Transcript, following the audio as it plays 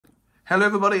Hello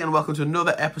everybody and welcome to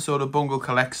another episode of Bungle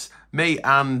Collects. Me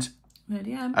and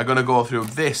Lady M are going to go through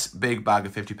this big bag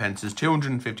of 50 pences,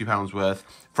 £250 worth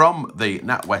from the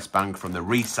NatWest Bank, from the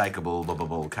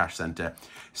Recyclable Cash Centre.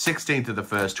 16th of the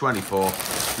 1st, 24.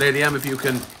 Lady M, if you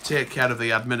can take care of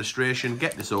the administration,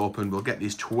 get this open. We'll get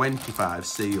these 25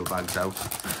 seal bags out.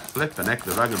 Flip the neck,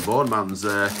 the rag and bone man's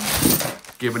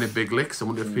giving it big licks. I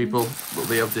wonder if people will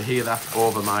be able to hear that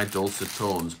over my dulcet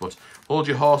tones. But hold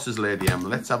your horses, Lady M.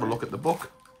 Let's have a look at the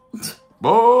book.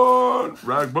 Bone,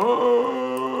 rag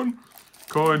bone,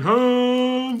 coin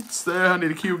hunts. There, I need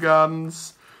a Kew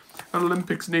Gardens.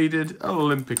 Olympics needed,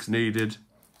 Olympics needed,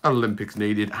 Olympics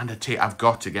needed. And I've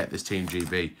got to get this Team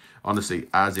GB. Honestly,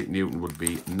 Isaac Newton would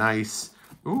be nice.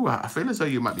 Ooh, I feel as though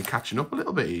you might be catching up a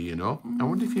little bit here, you know. I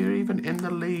wonder if you're even in the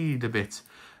lead a bit.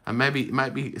 And maybe it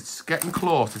might be, it's getting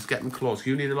close, it's getting close.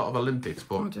 You need a lot of Olympics,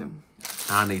 but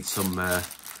I need some, oh, I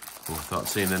thought I'd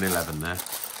seen an 11 there.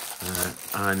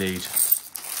 I need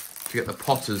to get the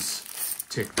Potters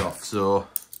ticked off, so,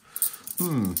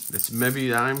 it's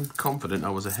maybe I'm confident I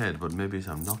was ahead, but maybe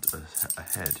I'm not as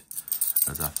ahead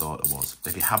as I thought I was.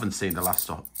 If you haven't seen the last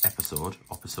episode,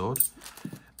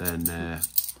 then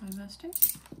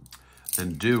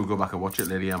do go back and watch it.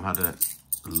 Lady M had a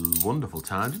wonderful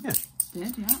time, didn't you?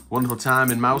 Did, yeah. Wonderful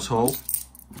time in Mouse Hole.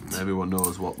 Everyone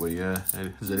knows what we,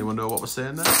 does anyone know what we're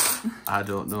saying there? I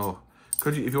don't know.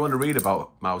 Could you, if you want to read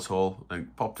about Mouse Hole,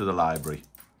 then pop to the library.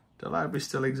 The library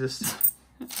still exists.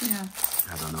 Yeah.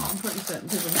 I don't know. I'm pretty certain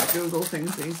people just Google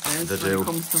things these days when it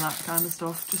comes to that kind of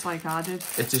stuff, just like I did.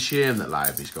 It's a shame that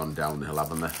library's gone downhill,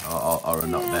 haven't they? Or are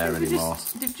not there anymore.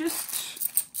 They've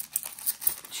just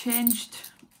changed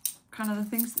kind of the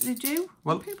things that they do.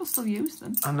 Well, people still use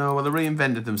them. I know. Well, they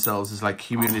reinvented themselves as like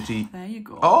community. Oh, there you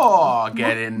go. Oh,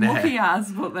 get in there. Mucky ass,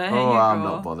 but there you go. Oh, I'm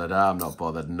not bothered. I'm not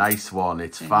bothered. Nice one.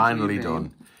 It's finally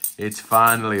done. It's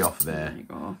finally off there. There you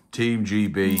go. Team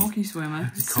GB. Mucky swimmer.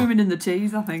 Swimming in the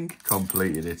tees, I think.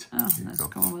 Completed it. Oh, there's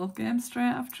Commonwealth Games straight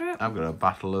after it. I've got a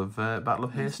Battle of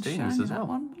Hastings as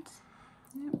well.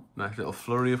 Yep. Nice little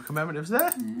flurry of commemoratives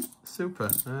there. Yeah. Super.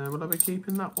 Will I be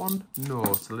keeping that one? No,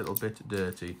 it's a little bit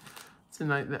dirty. It's a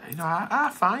nice, you know, I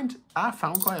found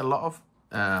quite a lot of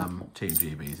Team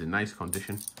GBs in nice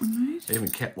condition. Right. I even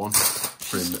kept one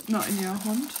for not in your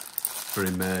hunt. For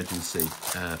emergency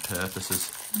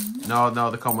purposes. No,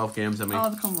 the Commonwealth Games, I mean. Oh,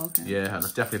 the Commonwealth Games. Yeah, and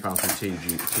I've definitely found some Team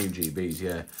GBs,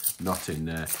 yeah.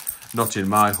 Not in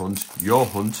my hunt, your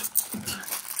hunt.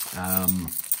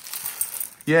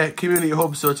 Yeah, community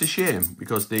hub, so it's a shame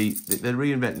because they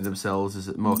reinvented themselves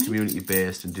as more community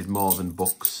based and did more than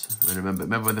books. I remember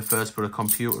when they first put a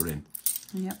computer in?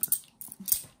 Yep.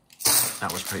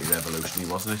 That was pretty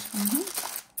revolutionary, wasn't it?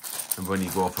 And when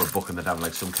you go for a book and they'd have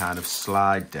like some kind of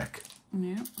slide deck.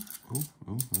 Yep. Ooh,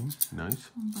 nice.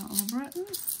 Battle of Britain.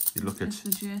 You look at the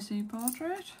JC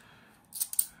portrait.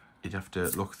 You'd have to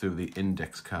look through the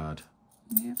index card.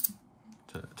 Yep.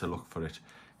 To look for it.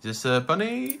 Is this a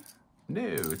bunny? No,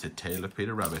 it's a tail of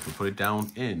Peter Rabbit. We'll put it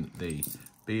down in the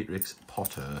Beatrix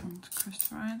Potter And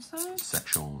Christopher Ironside.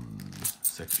 section.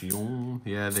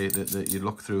 Yeah, you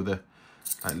look through the,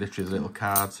 like literally the little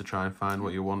cards to try and find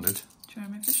what you wanted.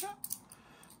 Jeremy Fisher.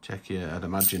 Check here. I'd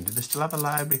imagine. Do they still have a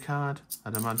library card?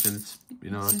 I'd imagine it's,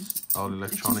 you know, it's all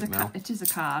electronic now. It is a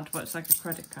card, but it's like a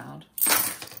credit card.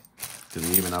 Do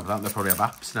they even have that? They probably have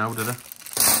apps now, do they?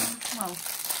 Well,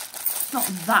 it's not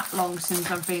that long since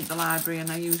I've been to the library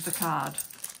and I used a card.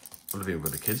 Well, have you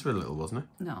when the kids were little, wasn't it?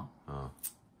 No. Oh.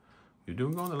 You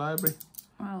doing go in the library?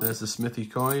 Well, there's the Smithy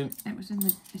coin. It's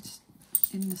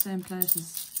in the same place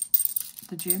as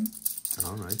the gym.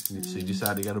 All right. So you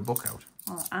decided to get a book out?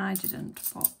 Well, I didn't,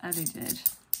 but Ellie did.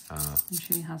 And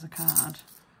she has a card.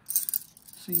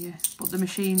 So yeah, but the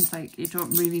machines, like, you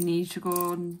don't really need to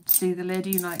go and see the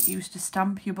lady, like, you used to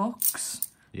stamp your books.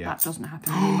 Yeah. That doesn't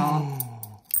happen anymore.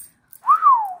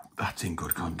 That's in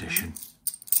good condition.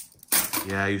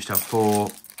 Yeah, I used to have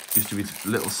used to be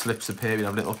little slips of paper, you'd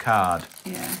have a little card.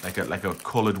 Yeah. Like a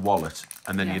coloured wallet.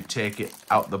 And then you'd take it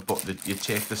out the book, you'd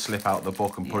take the slip out the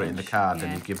book and put it in the card,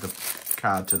 and you'd give the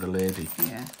card to the lady.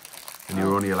 Yeah. And you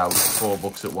were only allowed 4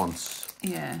 books at once.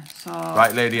 Yeah, so...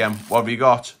 Right, Lady M, what have you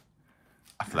got?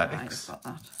 Athletics. Right, I've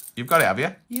got that. You've got it, have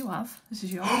you? You have. This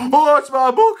is yours. Oh, it's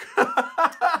my book!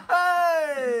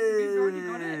 You've already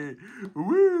got it.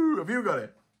 Woo! Have you got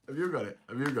it? Have you got it?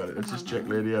 Have you got it? Let's just check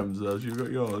Lady M's. Have you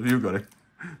got yours? Have you got it?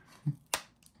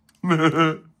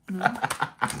 No.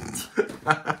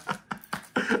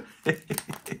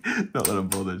 Not that I'm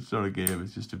bothered. It's not a game.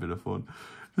 It's just a bit of fun.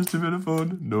 Just a bit of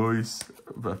fun. Nice.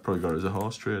 I've probably got it as a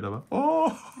horse trade, have I?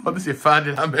 Oh, obviously you found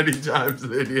it how many times,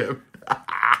 Lady M.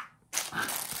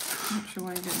 Not sure why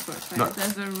you didn't Not-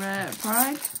 There's a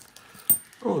Pride.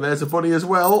 Oh, there's a bunny as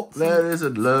well. There is a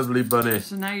lovely bunny.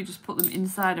 So now you just put them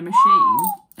inside a machine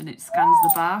and it scans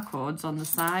the barcodes on the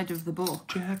side of the book.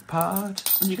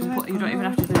 Jackpot. And you can put, you don't even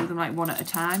have to do them like one at a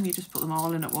time, you just put them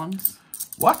all in at once.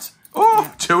 What? Oh,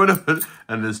 Yeah. 2 in them.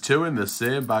 And there's 2 in the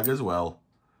same bag as well.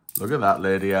 Look at that,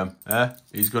 Lady M.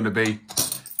 He's going to be...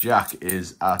 Jack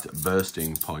is at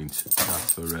bursting point.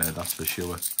 That's for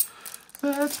sure.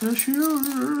 That's for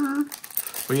sure.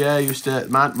 But yeah, I used to...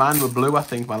 Mine were blue, I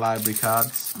think, my library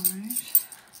cards. Alright.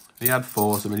 He had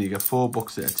 4, so I mean, you get 4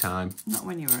 books at a time. Not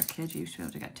when you were a kid, you used to be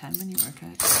able to get 10 when you were a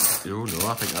kid. Oh, no,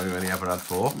 I think I only ever had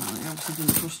 4. No, they obviously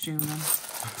didn't trust you then.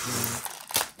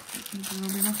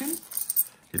 Will be knocking?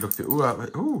 He looked at...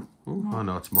 Oh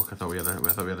no, it's muck. I thought we had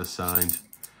a signed...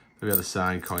 We had a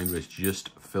signed coin, but it's just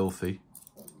filthy.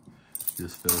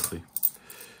 Just filthy.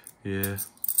 Yeah.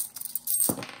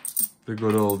 The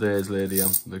good old days, Lady M.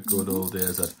 The good old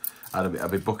days.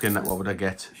 I'd be booking that. What would I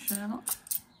get? Sherlock.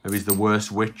 Maybe it's The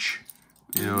Worst Witch.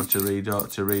 You know, to read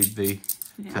the.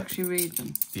 Did you actually read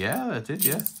them? Yeah, I did.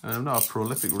 Yeah, and I'm not a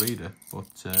prolific reader, but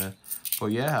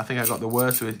yeah, I think I got The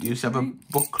Worst Witch. You used to have a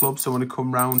book club. Someone would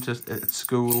come round at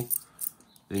school,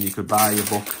 and you could buy a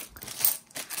book.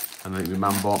 And I think my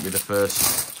mum bought me the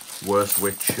first Worst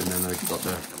Witch, and then I got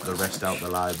the rest out the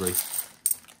library.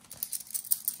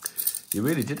 You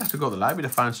really did have to go to the library to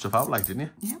find stuff out, like, didn't you?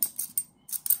 Yeah.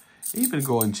 Even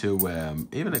going to,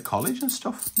 even at college and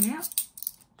stuff. Yeah.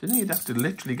 Didn't you? You'd have to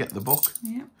literally get the book.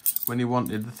 Yeah. When you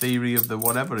wanted the theory of the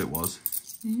whatever it was.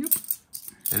 Yep.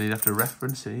 And you'd have to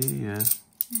reference it, yeah.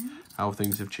 How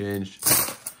things have changed.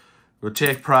 We'll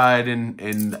take pride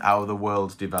in how the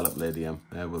world's developed, Lady M.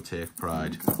 We'll take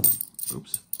pride.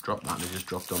 Oops. Dropped that and it just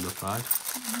dropped on the side.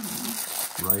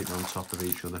 Right on top of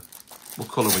each other. What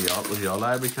colour was your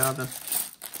library card then?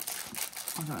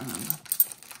 I don't remember.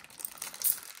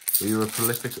 Were you a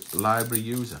prolific library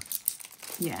user?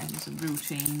 Yeah, it was a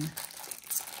routine.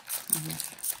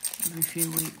 Every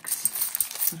few weeks.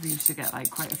 Because we used to get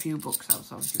like quite a few books out,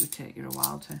 so obviously it would take you a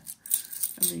while to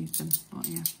read them. But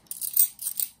yeah.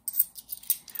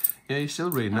 Yeah, you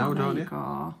still read now, don't you?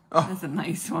 Go. Oh. There's a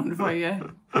nice one for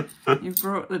you. You've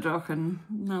brought the duck and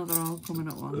now they're all coming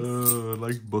at once.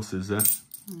 Like buses, eh?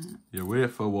 Yeah. You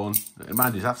wait for one.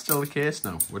 Imagine, is that still the case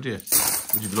now? Would you?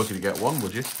 Would you be lucky to get one,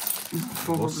 would you?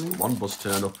 Probably. One bus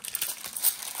turn up.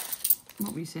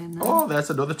 What were you saying there? Oh, there's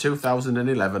another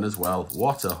 2011 as well.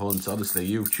 What a hunt. Honestly,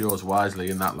 you chose wisely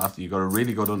in that last. You got a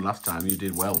really good hunt last time. You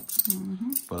did well.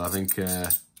 But I think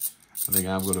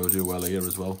I'm going to do well here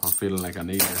as well. I'm feeling like I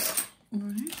need this.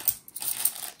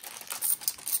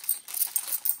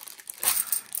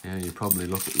 Yeah, you're probably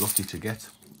lucky to get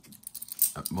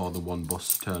more than one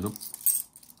bus turn up.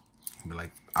 Be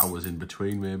like hours in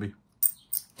between, maybe.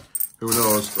 Who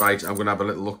knows? Right, I'm going to have a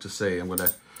little look to see. I'm going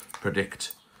to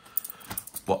predict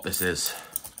what this is.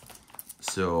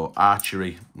 So,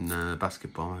 archery, no.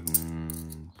 Basketball,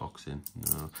 boxing,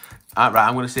 no. Right,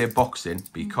 I'm going to say boxing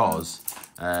because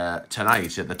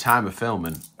tonight, at the time of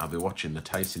filming, I'll be watching the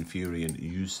Tyson Fury and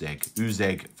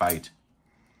Usyk fight.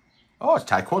 Oh, it's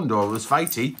Taekwondo. It was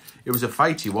fighty. It was a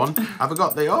fighty one. I've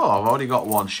already got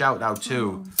one. Shout out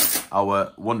to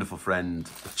our wonderful friend,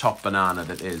 the top banana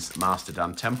that is Master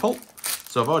Dan Temple.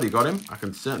 So I've already got him. I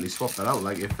can certainly swap that out,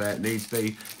 like, if it needs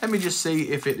be. Let me just see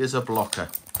if it is a blocker.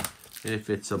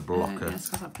 If it's a blocker. Yes,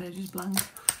 because that page is blank.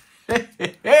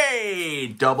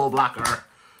 Hey, double blocker.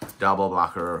 Double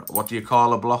blocker. What do you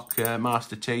call a block,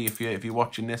 Master T, if you're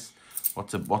watching this?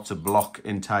 What's a block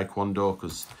in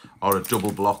Taekwondo? Or a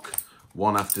double block,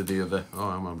 one after the other. Oh,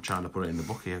 I'm trying to put it in the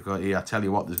book here. I tell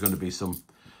you what, there's going to be some...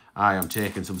 I am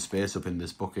taking some space up in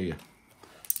this book here.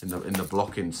 In the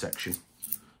blocking section.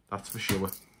 That's for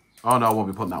sure. Oh, no, I won't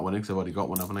be putting that one in because I've already got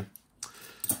one, haven't I?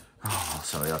 Oh,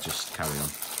 sorry, I'll just carry on.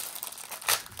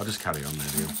 I'll just carry on there,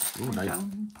 Neil. Ooh,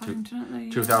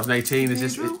 nice. 2018, is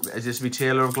this me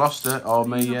Taylor of Gloucester or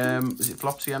me, is it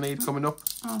Flopsy I need coming up?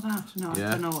 Oh, that? No, yeah.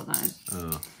 I don't know what that is.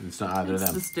 Oh, it's not either of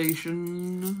them. It's the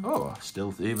station. Oh,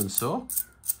 still, even so.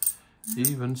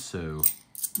 Even so.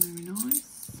 Very nice.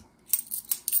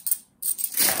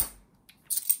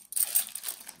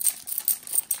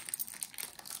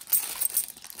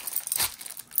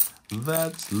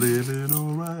 That's living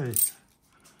alright.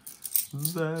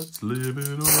 That's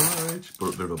living alright.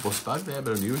 But a bit of a bus bag there, a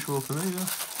bit unusual for me, though.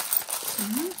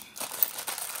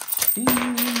 In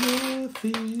the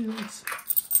fields,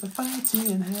 the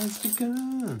fighting has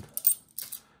begun.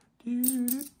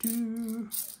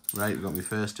 Right, we've got me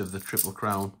first of the Triple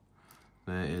Crown.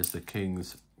 There is the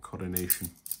King's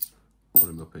coronation. Put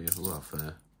him up here. Oh,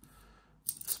 fair.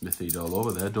 Smithied all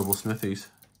over there, double smithies.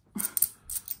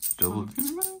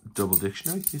 Double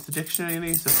dictionary. He's the dictionary and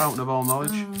he's the fountain of all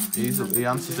knowledge. He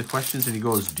answers the questions and he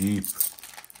goes deep.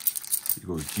 He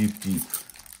goes deep. He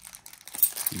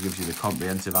gives you the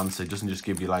comprehensive answer. He doesn't just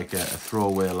give you like a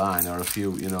throwaway line or a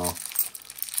few, you know,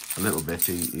 a little bit.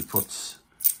 He puts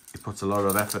a lot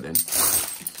of effort in.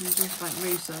 So you just like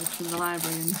research in the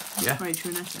library and write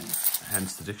you an essay.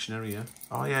 Hence the dictionary, yeah.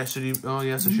 Oh yeah, so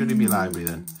should he be library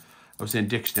then? I was saying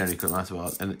dictionary couldn't matter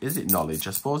well. And is it knowledge?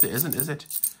 I suppose it isn't, is it?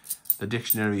 The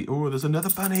dictionary. Oh, there's another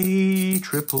bunny.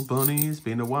 Triple bunny. It's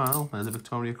been a while. There's a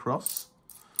Victoria Cross.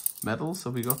 Medals.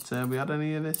 Have we got? We had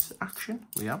any of this action?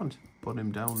 We haven't. Put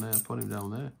him down there. Put him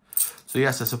down there. So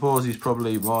yes, I suppose he's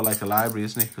probably more like a library,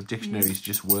 isn't he? Because dictionary is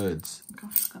just words.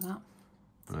 Gosh, look at that.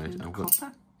 Right.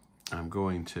 I'm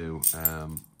going to.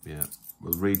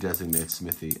 We'll redesignate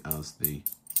Smithy as the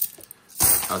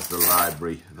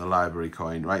library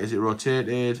coin. Right, is it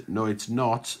rotated? No, it's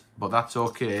not, but that's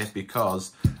okay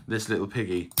because this little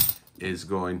piggy is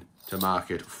going to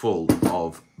market full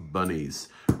of bunnies.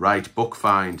 Right, book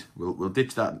find. We'll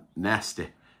ditch that nasty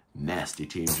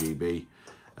Team GB.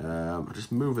 I'll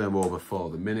just move them over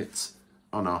for the minutes.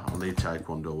 Oh no, I'll need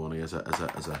Taekwondo one as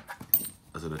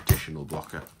an additional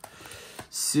blocker.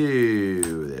 So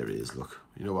there it is. Look,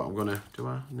 you know what I'm gonna do?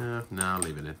 No, I'll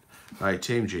leave it in. Right,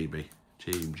 Team GB.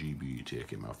 Team GB, take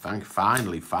him out. Thank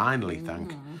finally for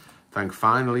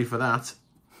that.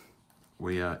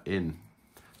 We are in.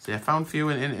 See, I found a few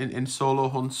in solo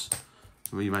hunts.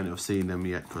 Well, you might not have seen them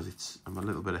yet because I'm a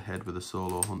little bit ahead with the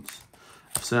solo hunts.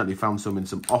 I've certainly found some in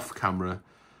some off-camera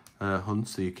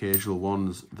hunts, the occasional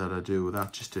ones that I do with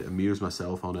that just to amuse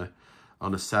myself on a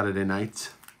Saturday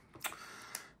night.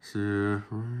 So,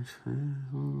 right,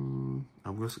 am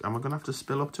I going to have to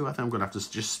spill up to? I think I'm going to have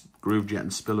to just groove jet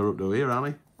and spill her up to here,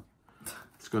 aren't I?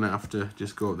 It's going to have to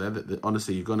just go up there.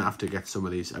 Honestly, you're going to have to get some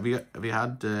of these. Have you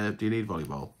had? Do you need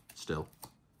volleyball still?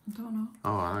 I don't know.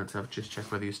 Oh, I have to just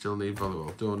check whether you still need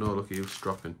volleyball. Don't know. Look at you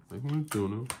stropping. Like,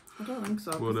 don't know. I don't think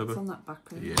so. Whatever. It's on that back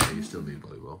page. Yeah, you still need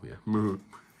volleyball. Yeah.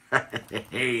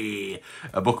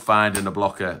 A book find and a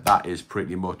blocker. That is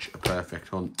pretty much a perfect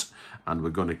hunt. And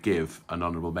we're going to give an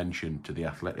honourable mention to the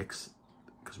athletics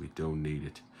because we don't need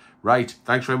it. Right.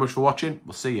 Thanks very much for watching.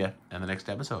 We'll see you in the next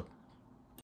episode.